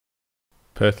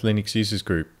Perth Linux Users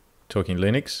Group, talking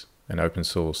Linux and open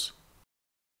source.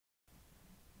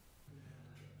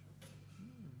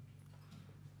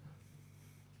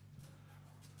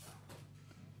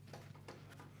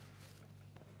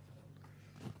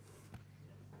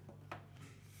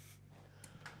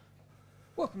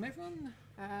 Welcome everyone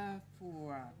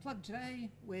for Plug today,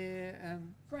 where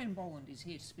Grahame Bowland is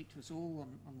here to speak to us all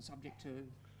on the subject of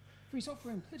free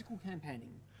software and political campaigning.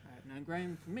 I've known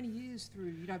Grahame for many years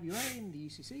through UWA and the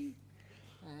UCC,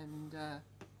 and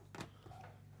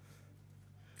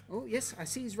oh yes, I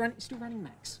see he's still running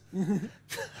Macs. Here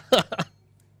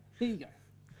you go.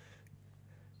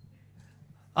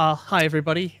 Hi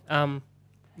everybody.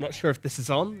 Not sure if this is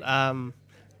on,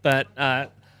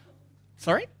 but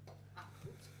sorry?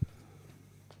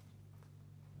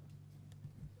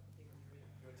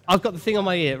 I've got the thing on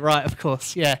my ear, right, of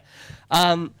course, yeah.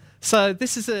 So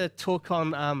this is a talk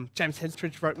on, James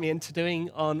Henstridge wrote me into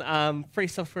doing on free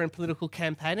software and political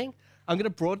campaigning. I'm going to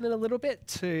broaden it a little bit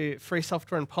to free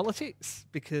software and politics,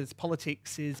 because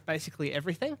politics is basically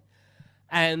everything.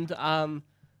 And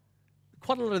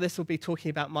quite a lot of this will be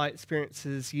talking about my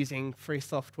experiences using free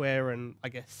software and, I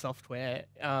guess, software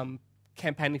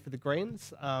campaigning for the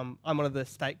Greens. I'm one of the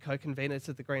state co-conveners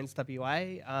of the Greens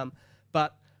WA,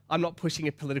 but I'm not pushing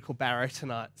a political barrow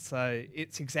tonight, so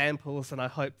it's examples, and I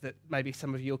hope that maybe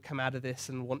some of you will come out of this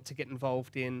and want to get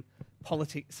involved in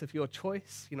politics of your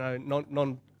choice, you know,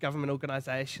 non-government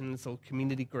organisations or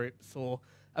community groups or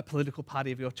a political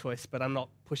party of your choice, but I'm not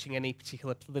pushing any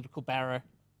particular political barrow.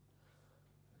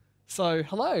 So,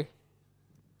 hello.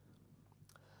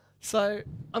 So,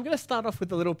 I'm going to start off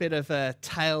with a little bit of a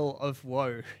tale of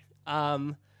woe.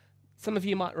 Some of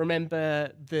you might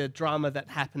remember the drama that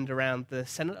happened around the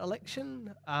Senate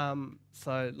election.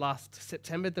 So last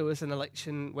September there was an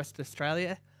election in Western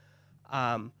Australia.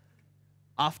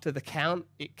 After the count,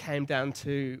 it came down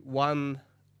to one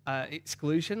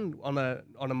exclusion on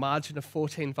a margin of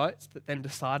 14 votes that then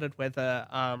decided whether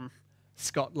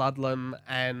Scott Ludlam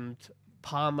and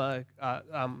Palmer,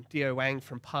 Dio Wang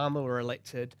from Palmer were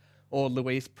elected, or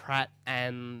Louise Pratt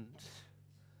and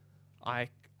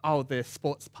the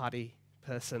sports party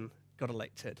person got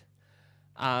elected.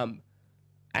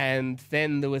 And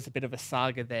then there was a bit of a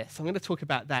saga there. So I'm going to talk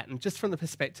about that, and just from the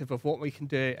perspective of what we can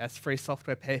do as free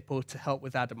software people to help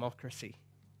with our democracy.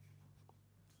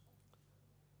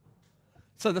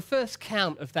 So the first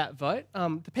count of that vote,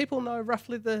 do people know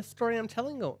roughly the story I'm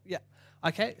telling? Or yeah,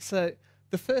 okay, so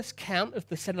the first count of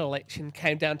the Senate election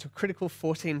came down to a critical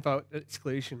 14-vote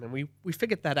exclusion, and we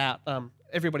figured that out.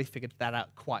 Everybody figured that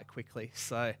out quite quickly.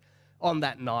 So on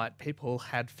that night, people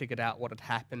had figured out what had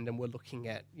happened and were looking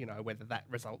at, you know, whether that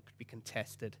result could be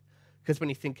contested. Because when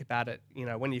you think about it, you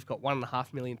know, when you've got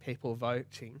 1.5 million people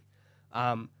voting,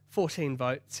 14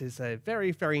 votes is a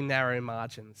very, very narrow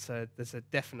margin. So there's a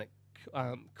definite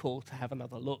call to have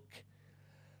another look.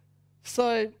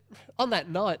 So on that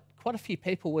night, quite a few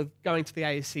people were going to the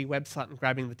AEC website and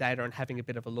grabbing the data and having a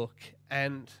bit of a look.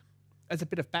 And as a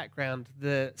bit of background,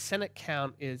 the Senate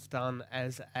count is done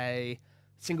as a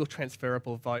single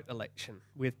transferable vote election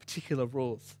with particular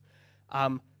rules.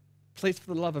 Please,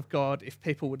 for the love of God, if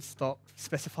people would stop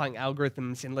specifying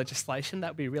algorithms in legislation, that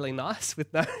would be really nice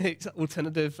with no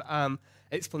alternative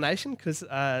explanation, because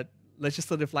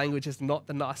legislative language is not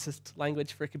the nicest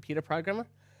language for a computer programmer.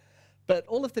 But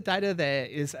all of the data there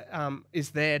is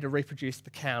there to reproduce the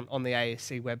count on the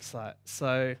AEC website.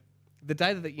 So the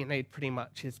data that you need pretty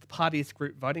much is the party's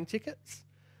group voting tickets.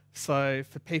 So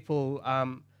for people,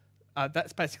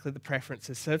 that's basically the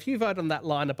preferences. So if you vote on that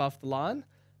line above the line,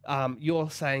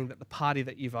 you're saying that the party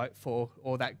that you vote for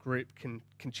or that group can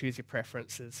choose your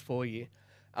preferences for you.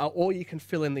 Or you can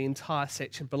fill in the entire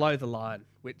section below the line,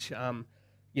 which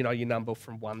you know, you number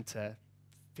from 1 to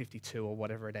 52 or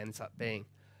whatever it ends up being.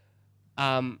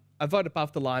 A vote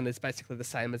above the line is basically the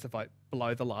same as a vote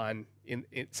below the line,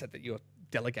 except that you're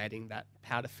delegating that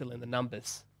power to fill in the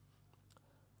numbers.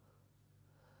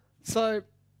 So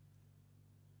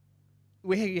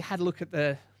we had a look at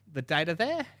the data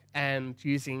there, and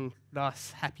using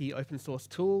nice, happy open source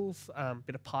tools,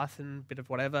 bit of Python, bit of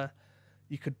whatever,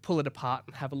 you could pull it apart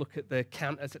and have a look at the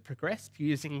count as it progressed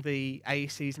using the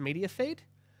AEC's media feed.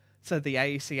 So the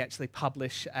AEC actually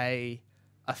publish a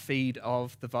feed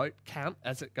of the vote count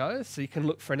as it goes, so you can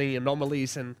look for any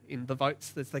anomalies in the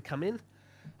votes as they come in.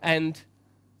 And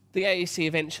the AEC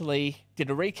eventually did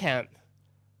a recount.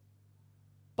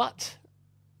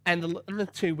 And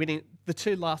the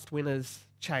two last winners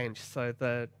changed. So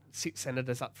the 6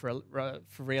 senators up for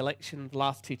re-election, the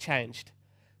last 2 changed.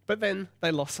 But then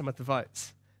they lost some of the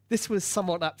votes. This was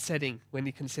somewhat upsetting when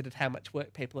you considered how much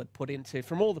work people had put into,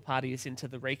 from all the parties, into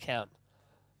the recount.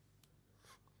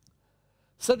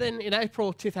 So then in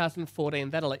April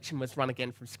 2014, that election was run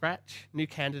again from scratch. New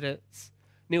candidates,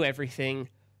 new everything.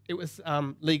 It was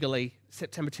legally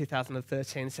September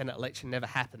 2013 Senate election never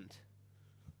happened.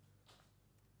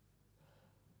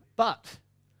 But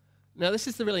now this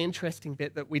is the really interesting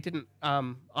bit that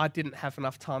I didn't have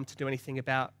enough time to do anything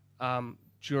about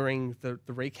during the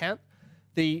recount.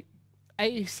 The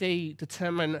AEC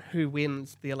determine who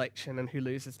wins the election and who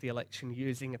loses the election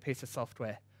using a piece of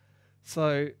software.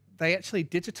 So they actually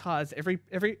digitize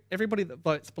everybody that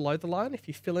votes below the line. If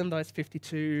you fill in those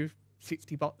 52,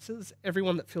 60 boxes,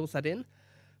 everyone that fills that in,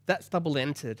 that's double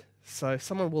entered. So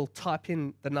someone will type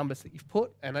in the numbers that you've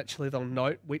put, and actually they'll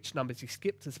note which numbers you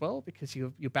skipped as well, because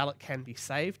your ballot can be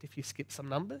saved if you skip some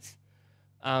numbers.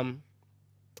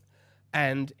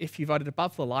 And if you voted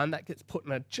above the line, that gets put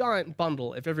in a giant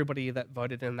bundle of everybody that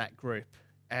voted in that group,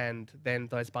 and then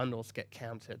those bundles get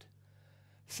counted.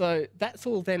 So that's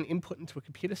all then input into a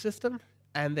computer system,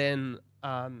 and then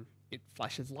it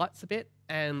flashes lights a bit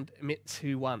and emits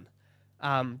who won.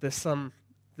 There's some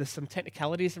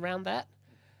technicalities around that,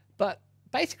 but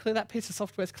basically that piece of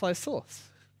software is closed source.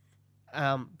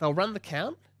 They'll run the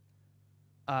count.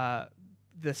 The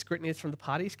scrutineers from the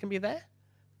parties can be there.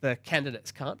 The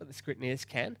candidates can't, but the scrutineers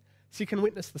can. So you can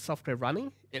witness the software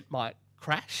running. It might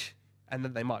crash, and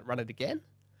then they might run it again.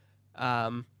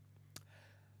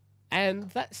 And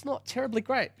that's not terribly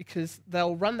great, because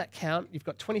they'll run that count. You've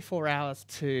got 24 hours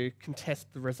to contest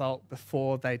the result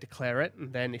before they declare it.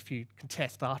 And then if you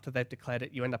contest after they've declared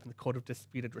it, you end up in the Court of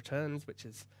Disputed Returns, which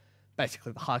is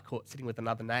basically the High Court sitting with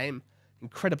another name.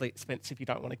 Incredibly expensive. You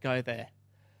don't want to go there.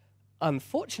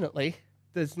 Unfortunately,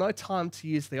 there's no time to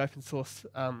use the open source,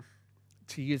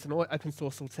 to use an open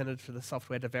source alternative for the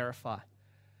software to verify.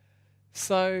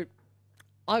 So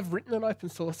I've written an open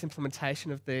source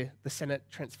implementation of the Senate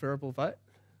transferable vote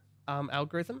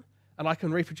algorithm, and I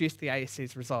can reproduce the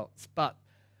AEC's results. But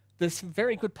there's some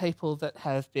very good people that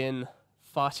have been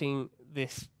fighting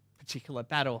this particular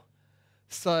battle.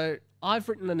 So I've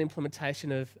written an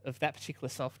implementation of that particular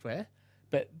software,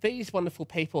 but these wonderful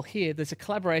people here, there's a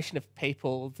collaboration of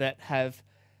people that have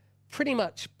pretty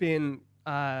much been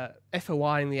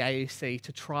FOIing the AEC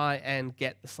to try and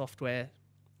get the software,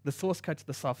 the source code to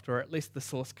the software, or at least the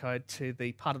source code to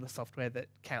the part of the software that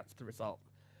counts the result.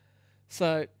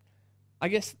 So I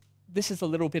guess this is a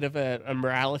little bit of a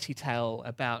morality tale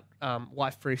about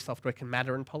why free software can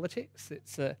matter in politics.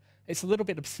 It's a little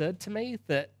bit absurd to me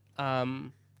that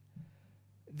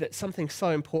that something so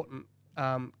important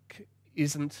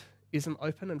isn't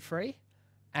open and free,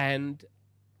 and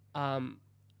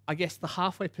I guess the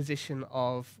halfway position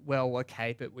of, well,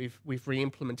 okay, but we've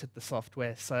re-implemented the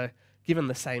software, so given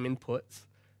the same inputs,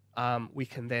 we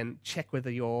can then check whether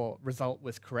your result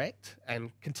was correct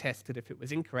and contest it if it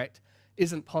was incorrect,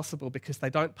 isn't possible because they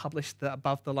don't publish the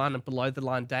above the line and below the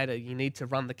line data. You need to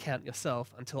run the count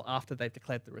yourself until after they've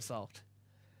declared the result.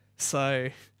 So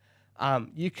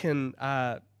you can,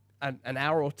 an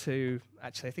hour or two,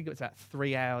 actually I think it was about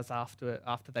 3 hours after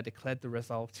they declared the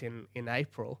result in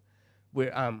April,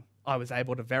 where I was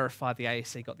able to verify the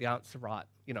AEC got the answer right,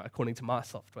 according to my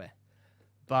software.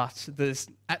 But there's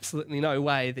absolutely no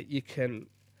way that you can,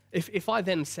 if I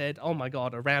then said, oh my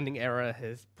God, a rounding error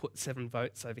has put 7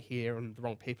 votes over here and the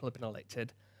wrong people have been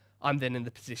elected, I'm then in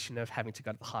the position of having to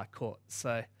go to the High Court.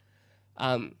 So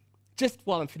just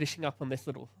while I'm finishing up on this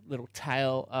little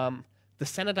tale, the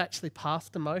Senate actually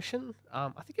passed a motion. I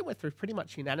think it went through pretty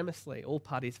much unanimously. All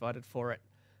parties voted for it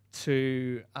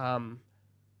to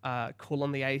call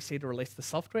on the AEC to release the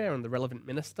software and the relevant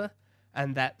minister,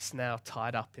 and that's now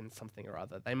tied up in something or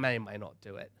other. They may or may not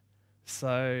do it.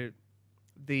 So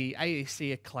the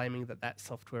AEC are claiming that that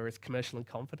software is commercial in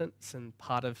confidence and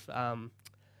part of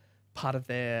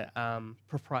their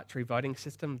proprietary voting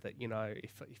system. That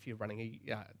if you're running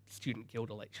a student guild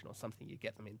election or something, you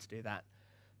get them in to do that,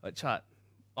 which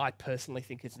I personally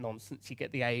think is nonsense. You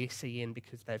get the AEC in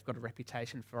because they've got a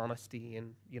reputation for honesty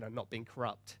and not being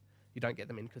corrupt. You don't get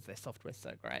them in because their software's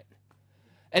so great.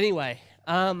 Anyway,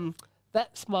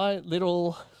 that's my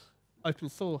little open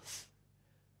source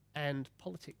and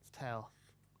politics tale.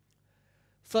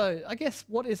 So I guess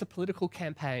what is a political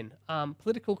campaign?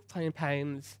 Political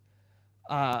campaigns,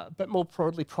 but more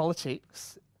broadly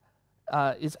politics,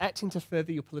 is acting to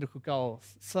further your political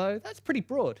goals. So that's pretty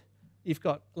broad. You've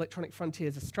got Electronic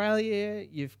Frontiers Australia,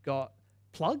 you've got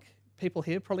Plug. People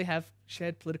here probably have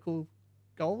shared political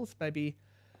goals, maybe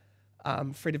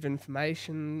freedom of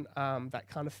information, that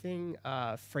kind of thing,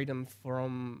 freedom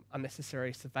from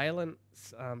unnecessary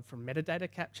surveillance, from metadata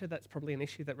capture. That's probably an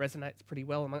issue that resonates pretty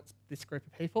well amongst this group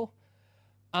of people.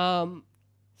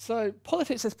 So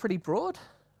politics is pretty broad,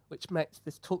 which makes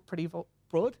this talk pretty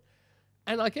broad.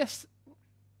 And I guess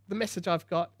the message I've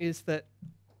got is that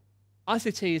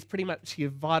ICT is pretty much your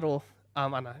vital. I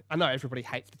know everybody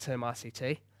hates the term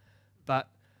ICT, but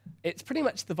it's pretty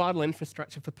much the vital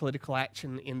infrastructure for political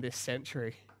action in this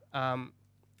century.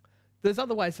 There's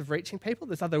other ways of reaching people.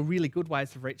 There's other really good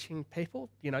ways of reaching people.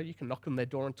 You know, you can knock on their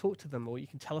door and talk to them, or you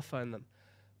can telephone them.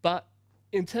 But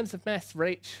in terms of mass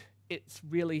reach, it's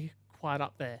really quite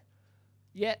up there.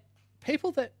 Yet,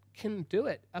 people that can do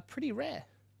it are pretty rare.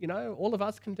 You know, all of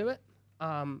us can do it.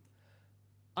 I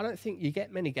don't think you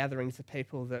get many gatherings of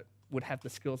people that would have the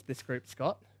skills this group's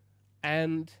got.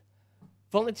 And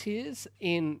volunteers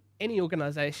in any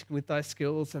organisation with those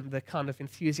skills and the kind of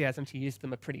enthusiasm to use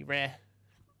them are pretty rare.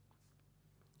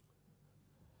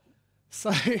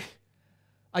 So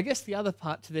I guess the other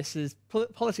part to this is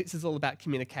politics is all about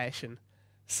communication.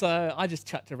 So I just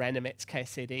chucked a random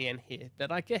XKCD in here.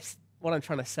 But I guess what I'm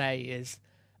trying to say is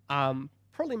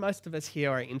probably most of us here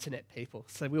are internet people,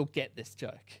 so we'll get this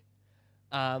joke.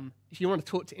 If you want to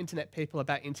talk to internet people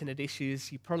about internet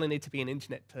issues, you probably need to be an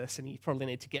internet person. You probably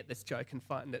need to get this joke and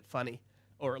find it funny,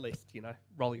 or at least, you know,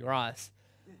 roll your eyes.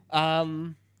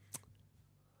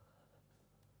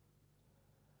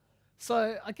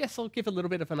 So I guess I'll give a little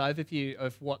bit of an overview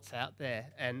of what's out there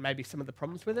and maybe some of the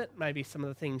problems with it, maybe some of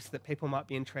the things that people might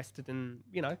be interested in,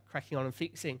 you know, cracking on and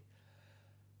fixing.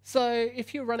 So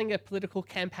if you're running a political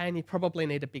campaign, you probably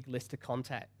need a big list of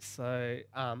contacts. So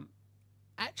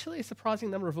actually a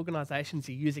surprising number of organisations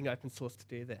are using open source to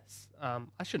do this.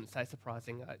 I shouldn't say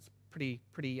surprising. It's pretty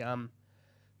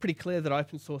clear that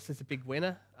open source is a big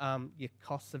winner. Your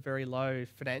costs are very low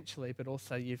financially, but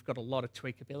also you've got a lot of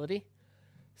tweakability.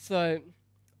 So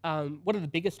one of the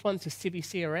biggest ones is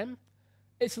CiviCRM.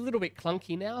 It's a little bit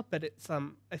clunky now, but it's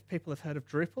if people have heard of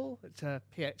Drupal, it's a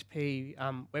PHP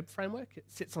web framework. It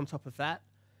sits on top of that.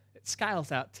 It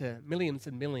scales out to millions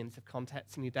and millions of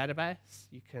contacts in your database.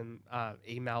 You can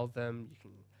email them. You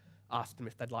can ask them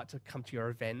if they'd like to come to your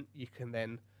event. You can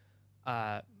then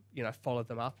you know, follow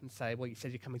them up and say, well, you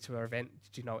said you're coming to our event.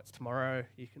 Did you know it's tomorrow?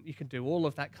 You can do all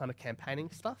of that kind of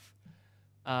campaigning stuff.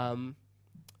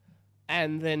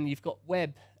 And then you've got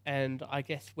web, and I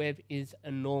guess web is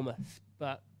enormous,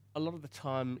 but a lot of the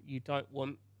time you don't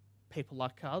want people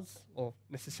like us, or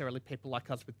necessarily people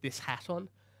like us with this hat on,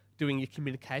 doing your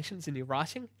communications and your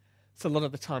writing. So a lot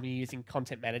of the time you're using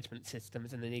content management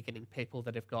systems, and then you're getting people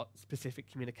that have got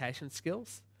specific communication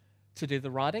skills to do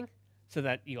the writing, so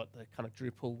that you got the kind of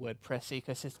Drupal WordPress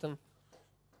ecosystem.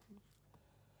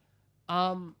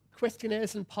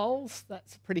 Questionnaires and polls,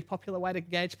 that's a pretty popular way to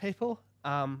engage people.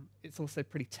 It's also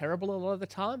pretty terrible a lot of the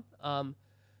time.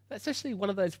 That's actually one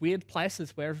of those weird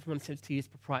places where everyone seems to use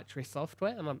proprietary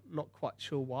software, and I'm not quite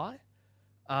sure why.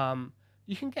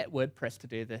 You can get WordPress to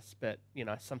do this, but you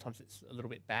know, sometimes it's a little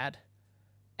bit bad.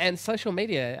 And social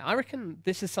media, I reckon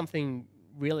this is something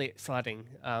really exciting.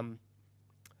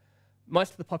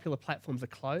 Most of the popular platforms are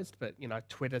closed, but you know,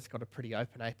 Twitter's got a pretty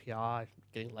open API,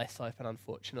 getting less open,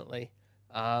 unfortunately.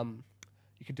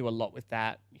 You can do a lot with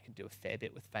that. You can do a fair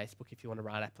bit with Facebook if you want to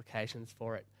write applications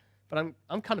for it. But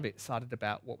I'm kind of excited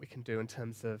about what we can do in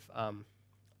terms of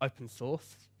open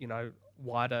source, you know,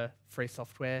 wider free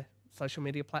software social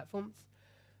media platforms.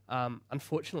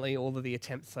 Unfortunately, all of the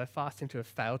attempts so far seem to have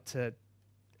failed to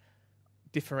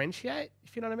differentiate,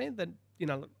 if you know what I mean. That, you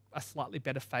know, a slightly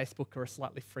better Facebook or a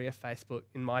slightly freer Facebook,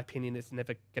 in my opinion, is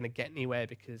never going to get anywhere,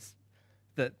 because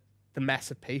the mass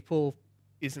of people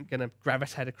isn't going to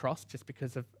gravitate across just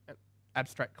because of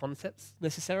abstract concepts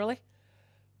necessarily.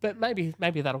 But maybe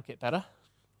that'll get better.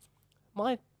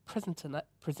 My presenter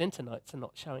notes are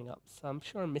not showing up, so I'm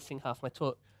sure I'm missing half my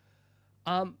talk.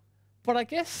 But I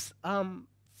guess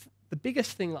the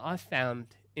biggest thing that I've found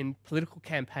in political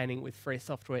campaigning with free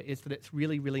software is that it's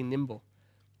really, really nimble.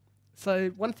 So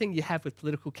one thing you have with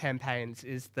political campaigns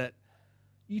is that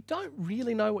you don't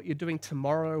really know what you're doing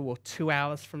tomorrow or 2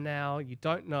 hours from now. You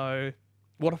don't know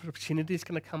what opportunity is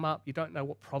going to come up. You don't know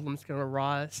what problem is going to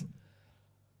arise.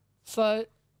 So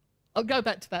I'll go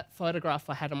back to that photograph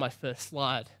I had on my first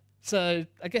slide. So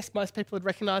I guess most people would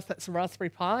recognise that's a Raspberry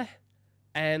Pi,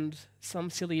 and some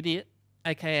silly idiot,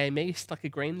 aka me, stuck a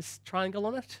greens triangle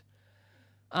on it.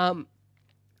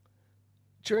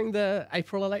 During the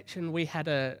April election, we had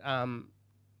a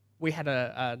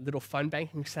little phone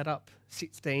banking set up,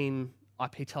 16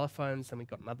 IP telephones, and we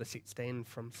got another 16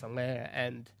 from somewhere,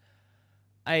 and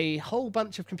a whole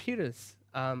bunch of computers,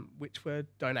 which were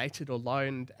donated or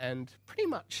loaned, and pretty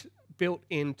much built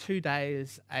in 2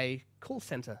 days a call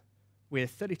centre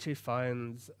with 32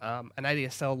 phones, an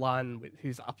ADSL line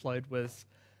whose upload was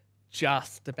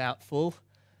just about full.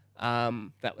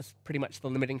 That was pretty much the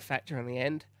limiting factor in the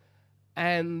end.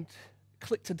 And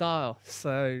click to dial.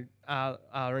 So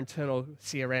our internal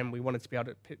CRM, we wanted to be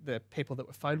able to the people that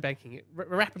were phone banking. It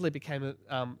rapidly became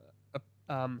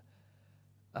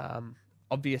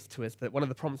obvious to us that one of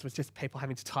the problems was just people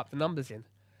having to type the numbers in.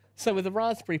 So with a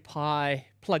Raspberry Pi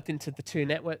plugged into the two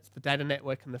networks, the data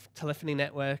network and the telephony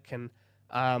network, and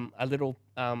a little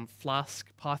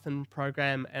Flask Python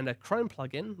program and a Chrome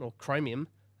plugin, or Chromium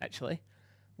actually,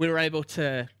 we were able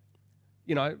to,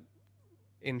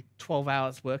 in 12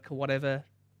 hours work or whatever,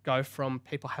 go from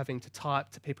people having to type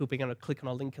to people being able to click on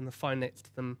a link in the phone next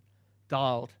to them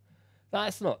dialed.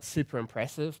 That's not super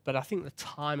impressive, but I think the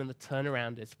time and the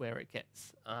turnaround is where it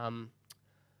gets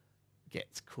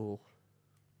cool.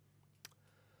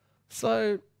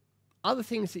 So other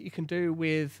things that you can do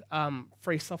with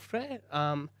free software,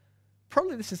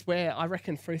 probably this is where I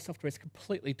reckon free software is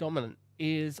completely dominant,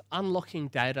 is unlocking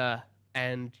data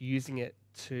and using it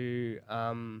to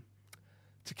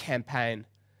campaign.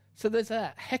 So there's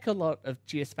a heck of a lot of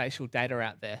geospatial data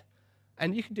out there,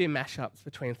 and you can do mashups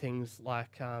between things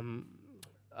like,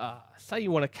 say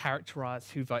you want to characterise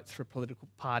who votes for a political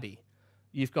party.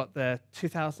 You've got the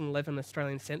 2011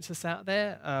 Australian census out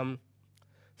there.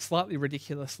 Slightly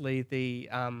ridiculously,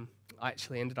 I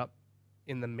actually ended up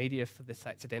in the media for this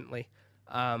accidentally.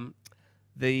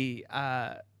 The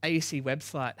AEC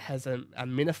website has a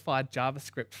minified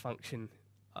JavaScript function.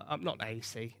 Not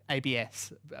AEC,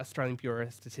 ABS, Australian Bureau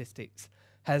of Statistics,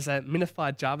 has a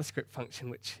minified JavaScript function,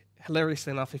 which,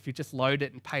 hilariously enough, if you just load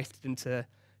it and paste it into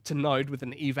Node with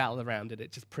an eval around it,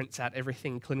 it just prints out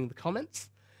everything, including the comments.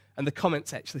 And the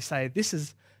comments actually say, this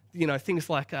is, things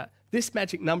like, this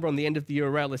magic number on the end of the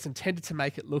URL is intended to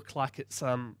make it look like it's,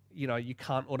 you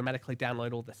can't automatically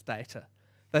download all this data.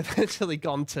 They've actually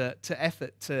gone to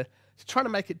effort to try to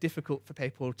make it difficult for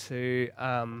people to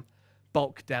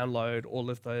bulk download all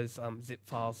of those zip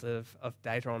files of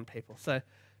data on people. So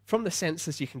from the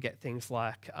census, you can get things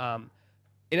like,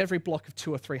 in every block of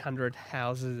 200 or 300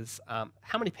 houses,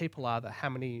 how many people are there? How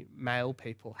many male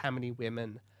people? How many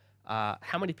women?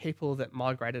 How many people that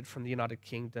migrated from the United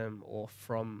Kingdom or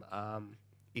from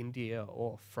India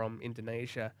or from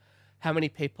Indonesia? How many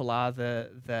people are there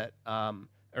that are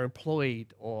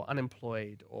employed or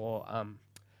unemployed or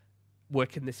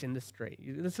work in this industry?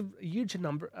 There's a huge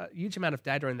amount of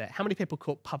data in there. How many people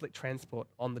caught public transport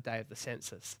on the day of the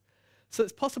census? So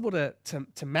it's possible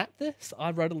to map this.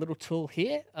 I wrote a little tool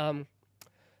here,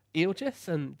 EOGIS,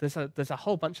 and there's a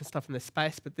whole bunch of stuff in this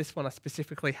space, but this one I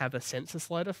specifically have a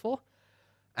census loader for.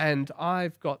 And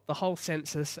I've got the whole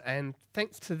census, and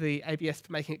thanks to the ABS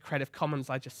for making it Creative Commons,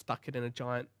 I just stuck it in a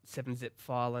giant 7-zip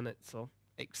file, and it's or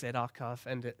XZ archive,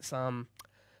 and it's on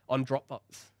Dropbox.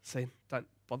 So don't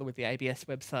bother with the ABS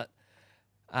website.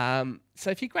 So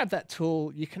if you grab that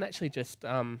tool, you can actually just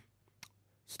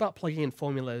start plugging in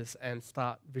formulas and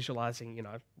start visualizing,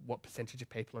 what percentage of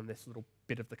people in this little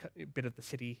bit of the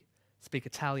city speak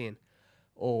Italian,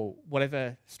 or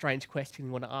whatever strange question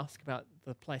you want to ask about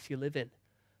the place you live in.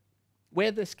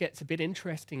 Where this gets a bit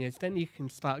interesting is then you can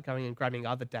start going and grabbing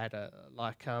other data,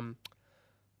 like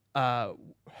how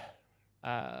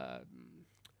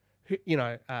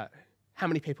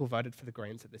many people voted for the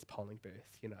Greens at this polling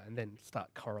booth, and then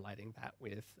start correlating that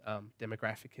with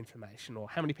demographic information, or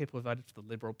how many people voted for the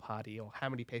Liberal Party, or how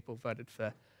many people voted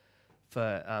for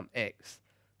X.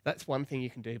 That's one thing you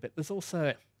can do, but there's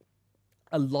also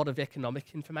a lot of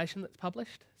economic information that's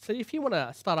published. So if you want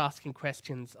to start asking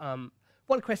questions,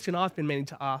 one question I've been meaning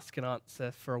to ask and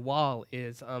answer for a while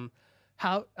is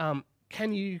how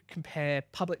can you compare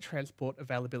public transport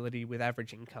availability with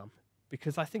average income?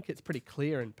 Because I think it's pretty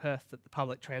clear in Perth that the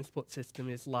public transport system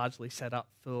is largely set up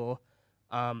for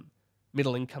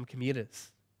middle-income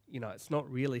commuters. It's not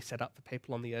really set up for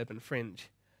people on the urban fringe.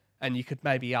 And you could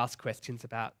maybe ask questions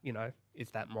about, is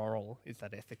that moral? Is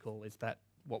that ethical? Is that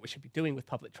what we should be doing with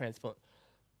public transport?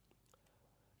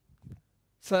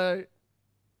 So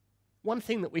one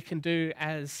thing that we can do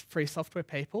as free software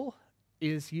people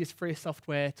is use free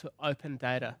software to open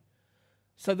data.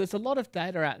 So there's a lot of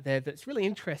data out there that's really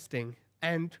interesting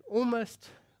and almost,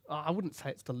 I wouldn't say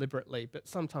it's deliberately, but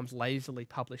sometimes lazily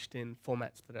published in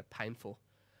formats that are painful.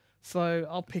 So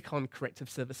I'll pick on Corrective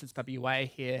Services WA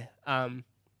here.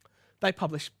 They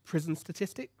publish prison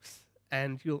statistics,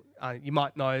 and you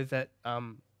might know that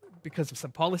because of some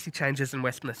policy changes in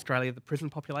Western Australia, the prison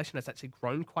population has actually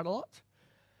grown quite a lot.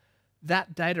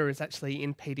 That data is actually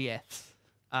in PDFs.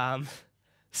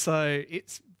 So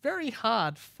it's very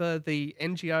hard for the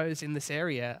NGOs in this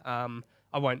area.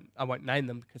 I won't name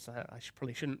them because I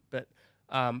probably shouldn't. But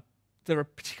there are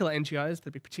particular NGOs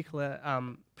that be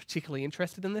particularly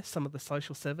interested in this. Some of the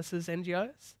social services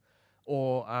NGOs,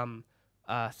 or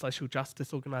social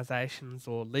justice organisations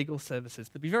or legal services.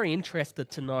 They'd be very interested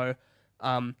to know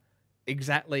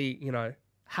exactly,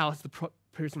 how has the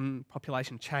prison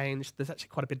population changed. There's actually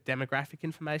quite a bit of demographic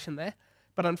information there.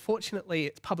 But unfortunately,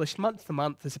 it's published month to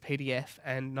month as a PDF,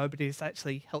 and nobody's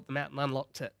actually helped them out and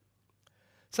unlocked it.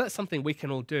 So that's something we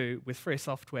can all do with free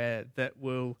software that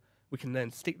we can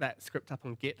then stick that script up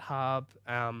on GitHub.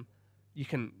 You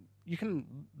can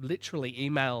literally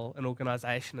email an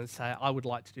organisation and say, I would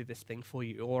like to do this thing for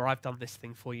you, or I've done this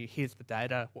thing for you, here's the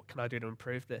data, what can I do to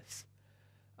improve this?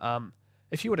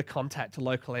 If you were to contact a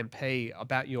local MP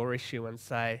about your issue and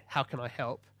say, how can I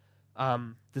help?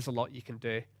 There's a lot you can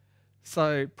do.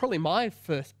 So probably my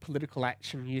first political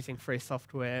action using free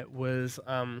software was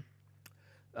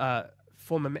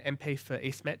former MP for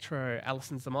East Metro,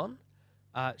 Alison Zaman.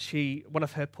 One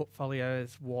of her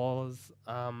portfolios was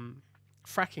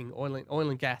fracking, oil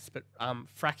and gas, but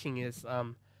fracking is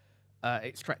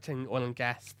extracting oil and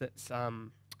gas that's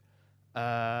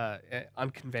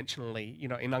unconventionally,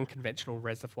 in unconventional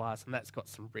reservoirs, and that's got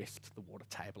some risk to the water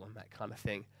table and that kind of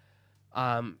thing.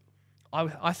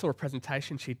 I saw a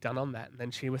presentation she'd done on that, and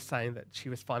then she was saying that she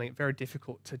was finding it very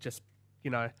difficult to just,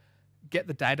 get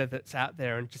the data that's out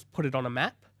there and just put it on a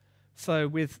map. So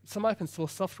with some open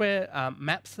source software,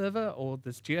 Map Server or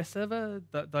there's GeoServer,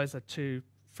 those are two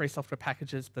free software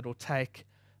packages that will take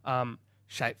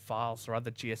shape files or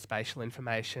other geospatial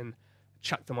information,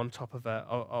 chuck them on top of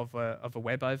a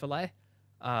web overlay.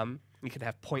 You can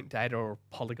have point data or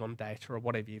polygon data or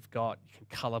whatever you've got. You can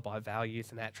color by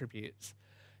values and attributes.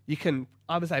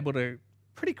 I was able to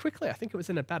pretty quickly, I think it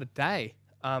was in about a day,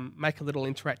 make a little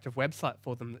interactive website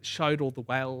for them that showed all the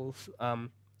whales.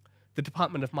 The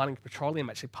Department of Mining and Petroleum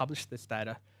actually published this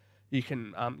data. You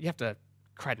have to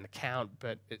create an account,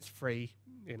 but it's free.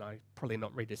 Probably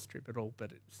not redistributable,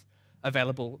 but it's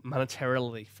available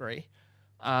monetarily free.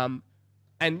 And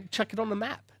chuck it on the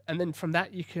map, and then from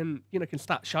that you can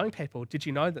start showing people. Did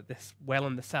you know that this well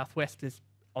in the southwest is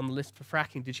on the list for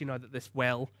fracking? Did you know that this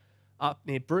well up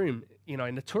near Broome,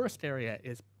 in the tourist area,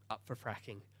 is up for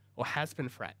fracking or has been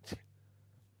fracked?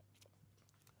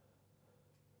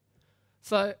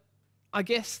 So I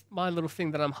guess my little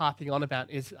thing that I'm harping on about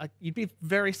is you'd be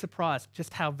very surprised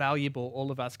just how valuable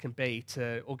all of us can be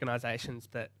to organisations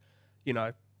that,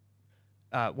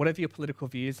 whatever your political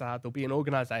views are, there'll be an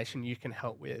organisation you can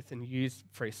help with and use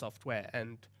free software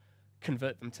and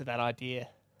convert them to that idea.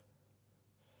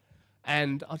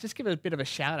 And I'll just give a bit of a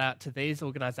shout out to these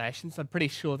organisations. I'm pretty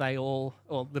sure or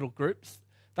little groups,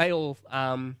 they're all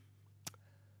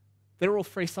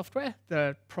free software.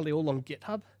 They're probably all on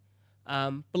GitHub.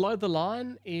 Below the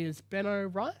line is Benno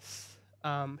Rice.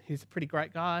 He's a pretty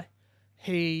great guy.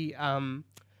 He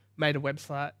made a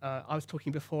website. I was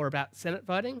talking before about Senate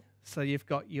voting. So you've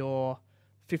got your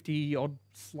 50-odd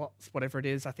slots, whatever it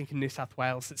is. I think in New South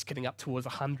Wales it's getting up towards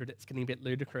 100. It's getting a bit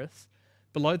ludicrous.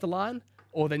 Below the line,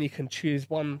 or then you can choose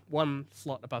one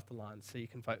slot above the line. So you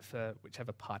can vote for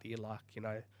whichever party you like,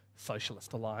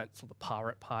 Socialist Alliance or the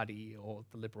Pirate Party or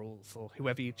the Liberals or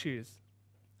whoever you choose.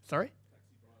 Sorry?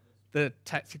 The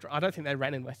taxi driver. I don't think they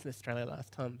ran in Western Australia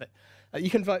last time, but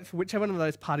you can vote for whichever one of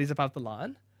those parties above the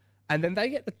line, and then they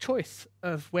get the choice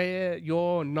of where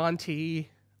your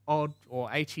 90-odd or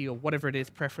 80 or whatever it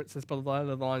is preferences below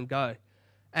the line go.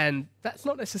 And that's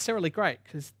not necessarily great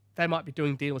because they might be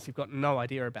doing deals you've got no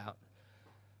idea about.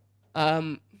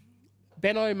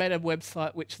 Benno made a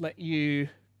website which let you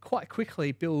quite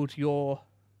quickly build your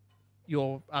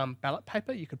ballot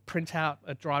paper. You could print out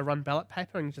a dry run ballot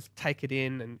paper and just take it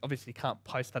in, and obviously you can't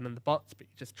post that in the bots, but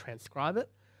you just transcribe it.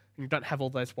 And you don't have all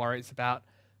those worries about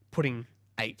putting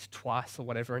 8 twice or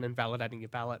whatever and invalidating your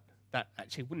ballot. That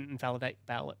actually wouldn't invalidate your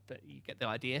ballot, but you get the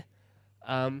idea.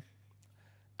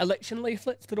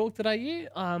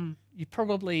 Electionleaflets.org.au, you've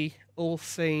probably all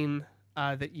seen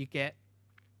that you get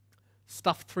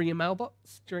stuff through your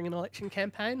mailbox during an election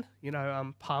campaign.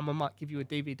 Palmer might give you a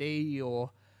DVD,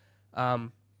 or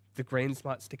the Greens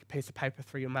might stick a piece of paper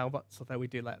through your mailbox, although we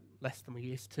do less than we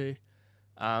used to.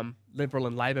 Liberal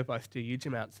and Labor both do huge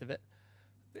amounts of it.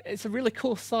 It's a really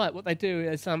cool site. What they do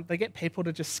is they get people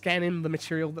to just scan in the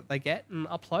material that they get and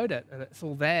upload it, and it's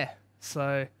all there.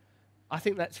 So I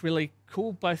think that's really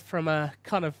cool, both from a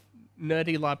kind of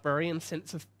nerdy librarian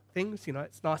sense of things.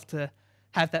 It's nice to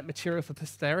have that material for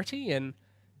posterity, and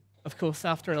of course,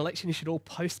 after an election, you should all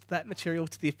post that material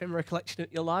to the ephemera collection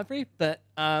at your library. But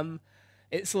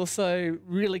it's also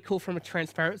really cool from a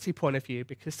transparency point of view,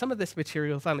 because some of this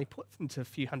material is only put into a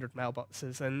few hundred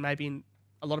mailboxes, and maybe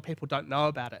a lot of people don't know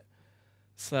about it.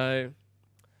 So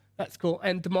that's cool.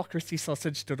 And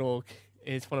democracysausage.org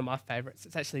is one of my favourites.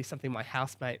 It's actually something my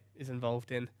housemate is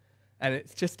involved in. and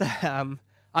it's just I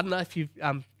don't know if you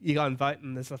go and vote,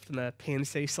 and there's often a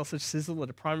PNC sausage sizzle at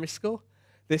a primary school.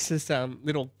 This is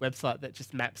little website that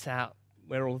just maps out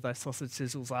where all those sausage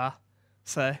sizzles are.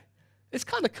 So it's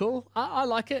kind of cool. I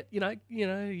like it. If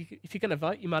you're going to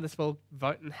vote, you might as well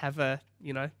vote and have a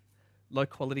low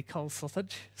quality coal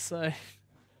sausage. So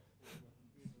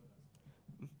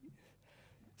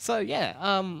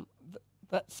yeah,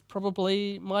 that's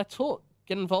probably my talk.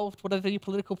 Get involved, whatever your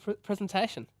political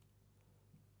presentation.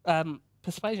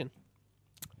 Persuasion.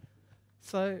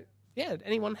 So yeah,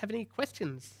 anyone have any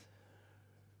questions?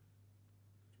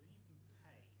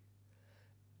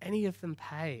 Any of them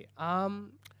pay?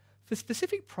 For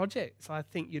specific projects, I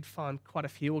think you'd find quite a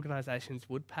few organisations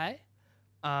would pay.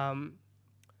 I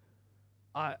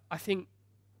think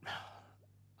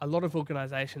a lot of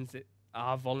organisations that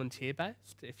are volunteer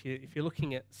based. If you're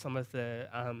looking at some of the,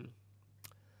 I'm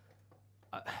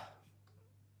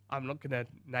not going to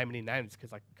name any names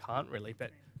because I can't really, but.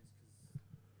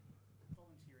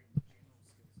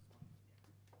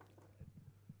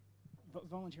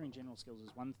 Volunteering general skills is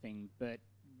one thing, but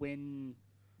when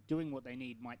doing what they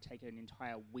need might take an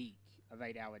entire week of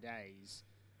 8-hour days,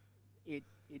 it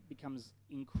becomes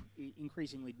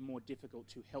increasingly more difficult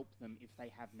to help them if they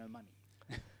have no money.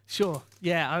 Sure,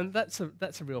 yeah, that's a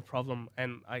real problem,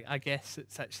 and I guess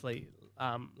it's actually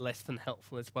less than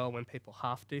helpful as well when people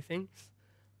half do things,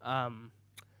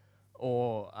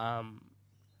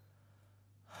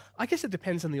 I guess it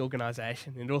depends on the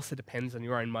organisation. It also depends on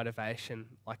your own motivation.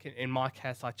 Like in my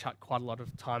case, I chuck quite a lot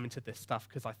of time into this stuff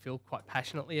because I feel quite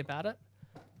passionately about it.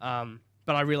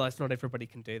 But I realise not everybody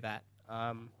can do that.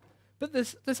 But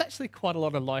there's actually quite a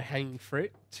lot of low-hanging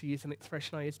fruit, to use an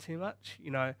expression I use too much.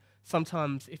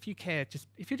 Sometimes if you're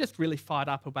just really fired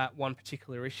up about one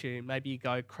particular issue, maybe you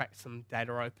go crack some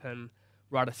data open,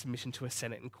 write a submission to a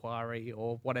Senate inquiry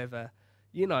or whatever.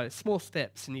 Small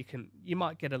steps, and you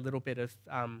might get a little bit of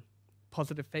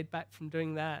positive feedback from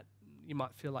doing that. You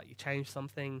might feel like you changed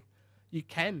something. You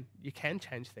can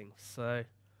change things. So,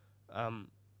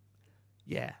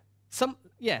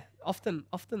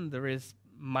 often there is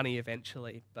money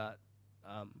eventually, but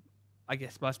I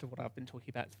guess most of what I've been talking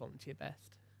about is volunteer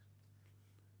based.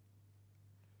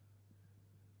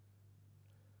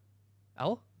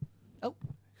 Oh. Do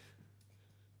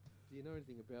you know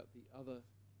anything about the other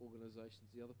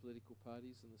organisations, the other political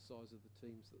parties, and the size of the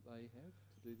teams that they have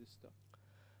to do this stuff?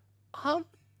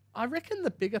 I reckon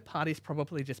the bigger parties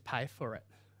probably just pay for it.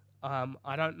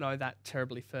 I don't know that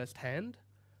terribly firsthand,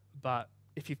 but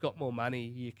if you've got more money,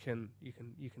 you can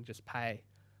just pay.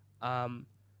 I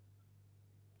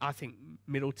think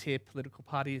middle tier political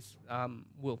parties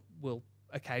will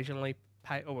occasionally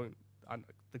pay. Or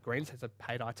the Greens has a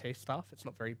paid IT staff. It's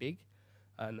not very big,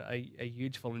 and a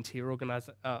huge volunteer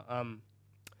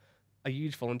a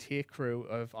huge volunteer crew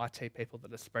of IT people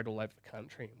that are spread all over the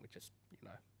country, and we just you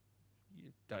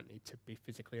don't need to be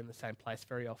physically in the same place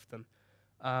very often.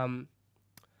 But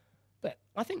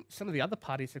I think some of the other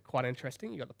parties are quite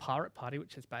interesting. You've got the Pirate Party,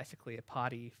 which is basically a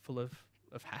party full of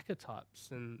hacker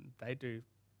types, and they do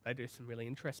some really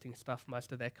interesting stuff.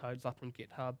 Most of their code's up on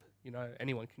GitHub.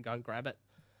 Anyone can go and grab it.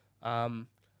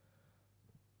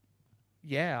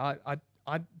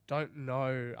 I don't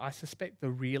know. I suspect the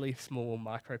really small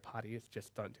micro parties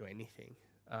just don't do anything.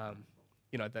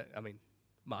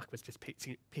 Mark was just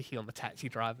picking on the taxi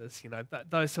drivers.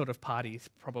 Those sort of parties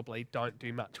probably don't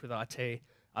do much with IT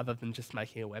other than just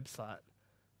making a website.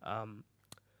 I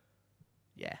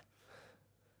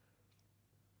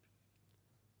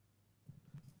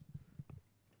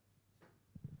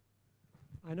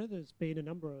know there's been a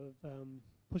number of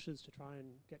pushes to try and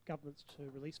get governments to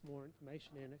release more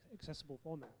information in accessible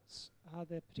formats. Are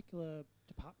there particular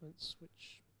departments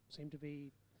which seem to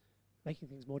be making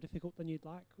things more difficult than you'd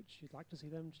like, which you'd like to see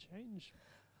them to change?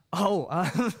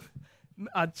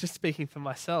 Just speaking for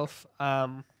myself,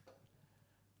 I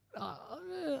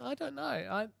don't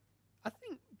know. I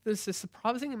think there's a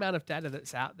surprising amount of data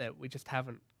that's out there we just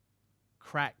haven't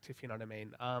cracked, if you know what I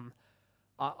mean.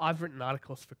 I've written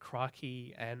articles for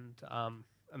Crikey and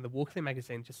the Walkley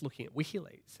magazine just looking at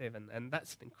WikiLeaks even, and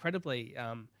that's incredibly,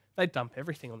 they dump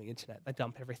everything on the internet. They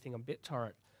dump everything on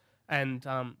BitTorrent. And,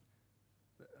 a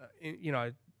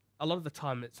lot of the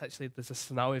time it's actually, there's a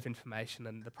snow of information,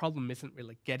 and the problem isn't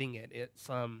really getting it, it's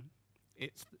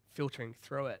filtering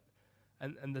through it.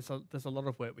 And there's a lot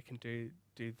of work we can do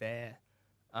there.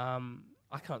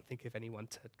 I can't think of anyone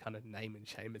to kind of name and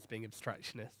shame as being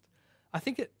obstructionist. I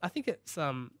think it's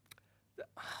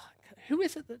who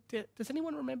is it that does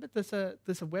anyone remember? There's a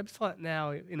website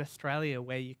now in Australia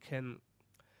where you can,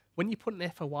 when you put an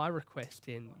FOI request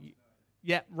in,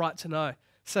 right to know.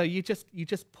 So you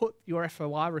just put your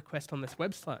FOI request on this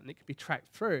website and it can be tracked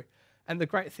through. And the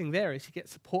great thing there is you get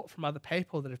support from other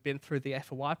people that have been through the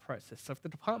FOI process. So if the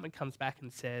department comes back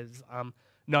and says,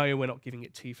 no, we're not giving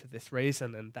it to you for this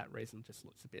reason, and that reason just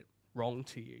looks a bit wrong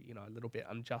to you, you know, a little bit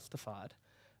unjustified,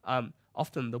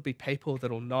 often there'll be people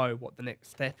that'll know what the next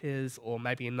step is, or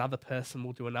maybe another person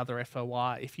will do another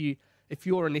FOI. If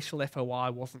your initial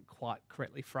FOI wasn't quite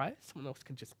correctly phrased, someone else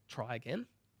can just try again,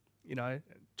 you know,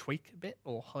 tweak a bit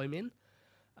or home in.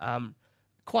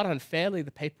 Quite unfairly, the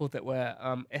people that were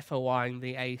FOIing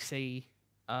the AEC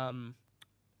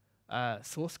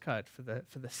source code for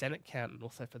the Senate count and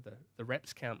also for the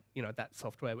reps count, you know, that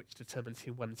software which determines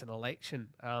who wins an election,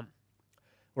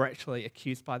 were actually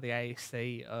accused by the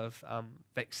AEC of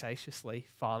vexatiously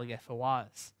filing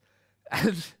FOIs.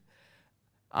 And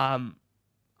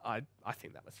I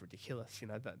think that was ridiculous, you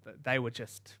know, that they were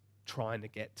just trying to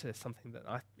get to something that,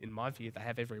 in my view, they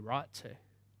have every right to.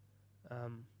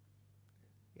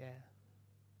 Yeah.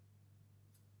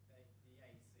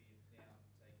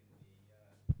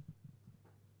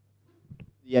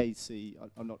 The AEC,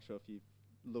 I'm not sure if you've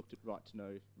looked at Right to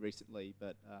Know recently,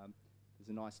 but there's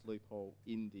a nice loophole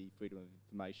in the Freedom of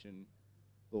Information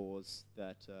laws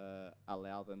that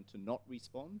allow them to not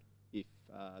respond if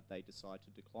they decide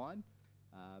to decline.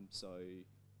 So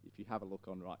if you have a look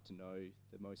on Right to Know,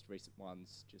 the most recent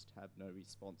ones just have no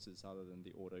responses other than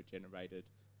the auto-generated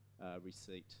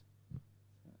receipt.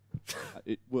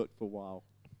 It worked for a while.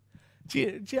 Do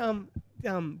you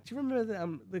remember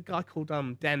the guy called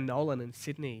Dan Nolan in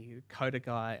Sydney, coder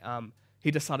guy? He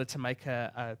decided to make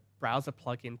a browser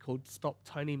plugin called Stop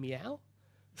Tony Meow.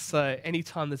 So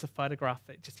anytime there's a photograph,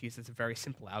 it just uses a very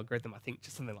simple algorithm. I think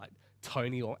just something like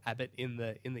Tony or Abbott in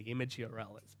the image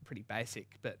URL. It's pretty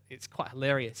basic, but it's quite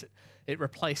hilarious. It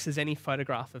replaces any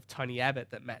photograph of Tony Abbott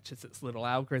that matches its little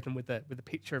algorithm with a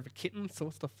picture of a kitten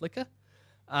sourced off Flickr.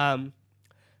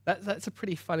 That's a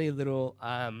pretty funny little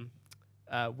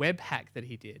web hack that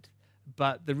he did.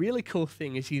 But the really cool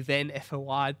thing is you then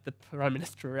FOI'd the Prime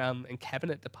Minister and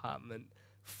Cabinet Department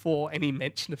for any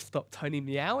mention of Stop Tony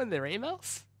Meow in their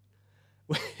emails.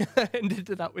 And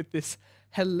ended up with this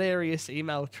hilarious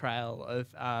email trail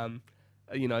of,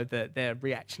 you know, their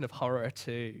reaction of horror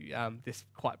to this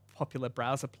quite popular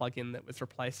browser plugin that was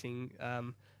replacing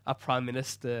our Prime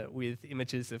Minister with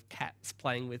images of cats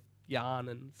playing with yarn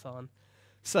and so on.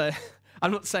 So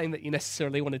I'm not saying that you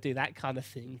necessarily want to do that kind of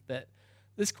thing, but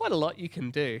there's quite a lot you can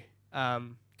do.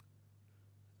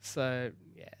 So,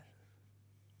 yeah.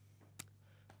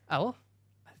 Oh, well,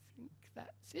 I think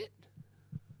that's it.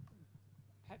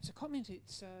 Perhaps a comment,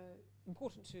 it's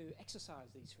important to exercise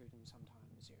these freedoms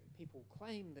sometimes. You know, people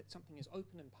claim that something is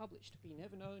open and published, but you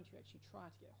never know until you actually try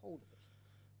to get hold of it.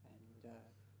 And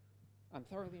I'm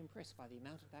thoroughly impressed by the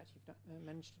amount of that you've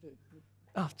managed to do.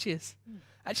 Oh, cheers.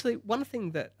 Actually, one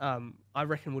thing that I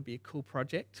reckon would be a cool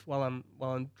project while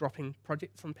I'm dropping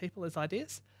projects on people as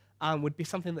ideas would be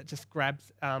something that just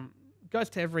grabs, goes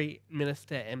to every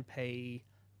minister, MP,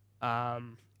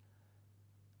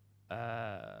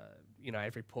 you know,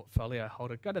 every portfolio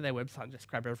holder, go to their website and just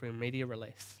grab every media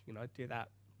release, you know, do that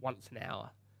once an hour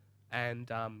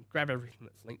and grab everything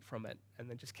that's linked from it and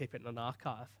then just keep it in an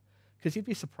archive. Because you'd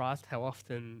be surprised how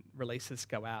often releases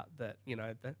go out that, you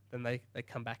know, then they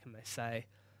come back and they say,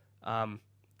 oh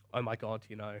my God,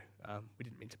 you know, we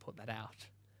didn't mean to put that out.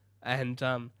 And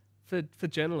for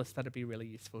journalists, that'd be a really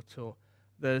useful tool.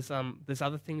 There's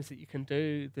other things that you can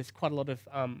do. There's quite a lot of,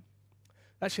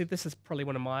 actually this is probably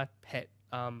one of my pet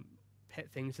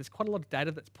things. There's quite a lot of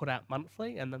data that's put out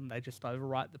monthly and then they just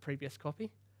overwrite the previous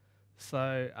copy.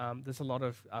 So there's a lot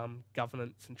of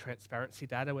governance and transparency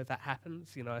data where that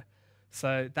happens, you know.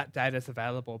 So that data is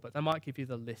available, but they might give you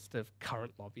the list of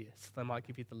current lobbyists. They might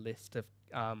give you the list of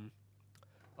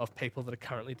people that are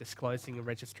currently disclosing a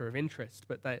register of interest.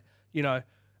 But they, you know,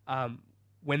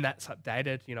 when that's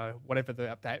updated, you know, whatever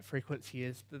the update frequency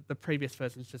is, the previous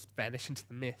versions just vanish into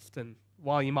the mist. And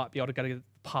while you might be able to go to the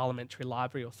parliamentary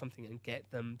library or something and get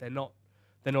them, they're not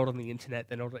on the internet.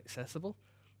 They're not accessible.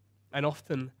 And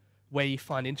often, where you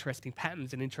find interesting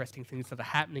patterns and interesting things that are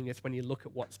happening is when you look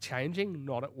at what's changing,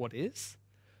 not at what is.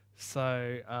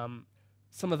 So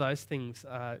some of those things,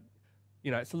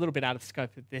 you know, it's a little bit out of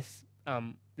scope of this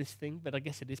thing, but I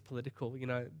guess it is political. You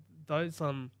know, those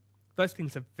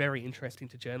things are very interesting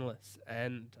to journalists,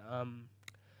 and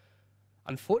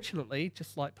unfortunately,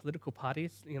 just like political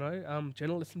parties, you know,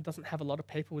 journalism doesn't have a lot of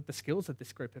people with the skills of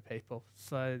this group of people.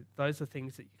 So those are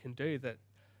things that you can do that,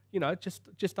 you know,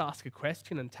 just ask a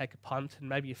question and take a punt and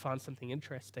maybe you find something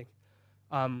interesting.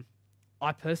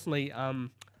 I personally, I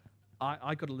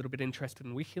got a little bit interested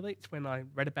in WikiLeaks when I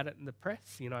read about it in the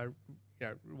press. You know, you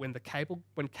know, when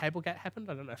Cablegate happened.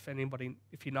 I don't know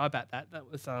if you know about that.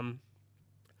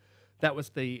 That was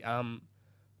the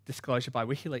disclosure by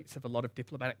WikiLeaks of a lot of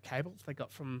diplomatic cables they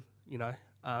got from,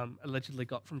 allegedly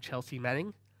got from Chelsea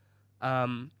Manning.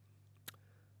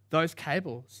 Those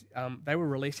cables, they were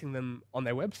releasing them on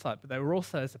their website, but they were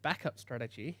also, as a backup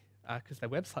strategy, because their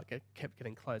website kept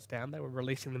getting closed down, they were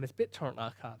releasing them as BitTorrent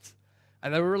archives.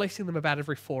 And they were releasing them about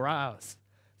every 4 hours.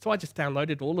 So I just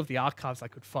downloaded all of the archives I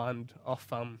could find off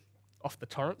the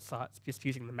torrent sites, just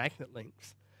using the magnet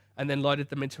links, and then loaded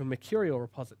them into a Mercurial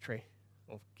repository,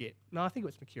 or Git. No, I think it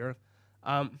was Mercurial.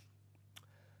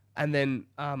 And then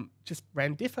just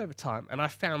ran diff over time. And I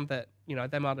found that,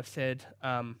 they might have said,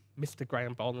 Mr.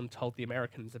 Grahame Bowland told the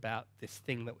Americans about this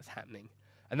thing that was happening.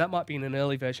 And that might be in an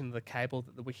early version of the cable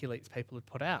that the WikiLeaks people had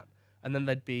put out. And then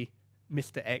there'd be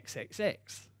Mr.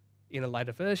 XXX in a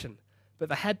later version. But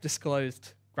they had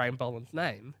disclosed Grahame Boland's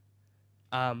name,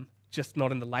 just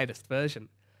not in the latest version.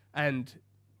 And,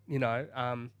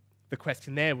 the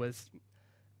question there was,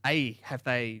 A, have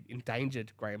they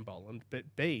endangered Grahame Bowland?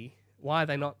 But B, why are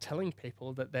they not telling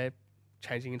people that they're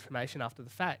changing information after the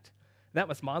fact? That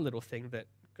was my little thing that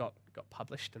got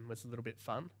published and was a little bit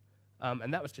fun.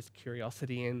 And that was just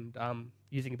curiosity and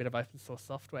using a bit of open source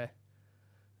software.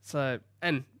 So,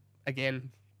 and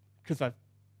again, because I've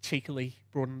cheekily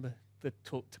broadened the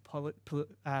talk to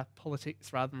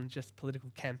politics rather than just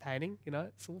political campaigning,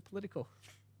 it's all political.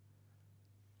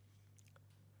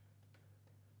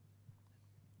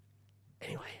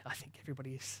 Anyway, I think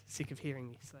everybody is sick of hearing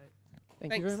me, so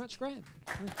Thank you very much, Grahame.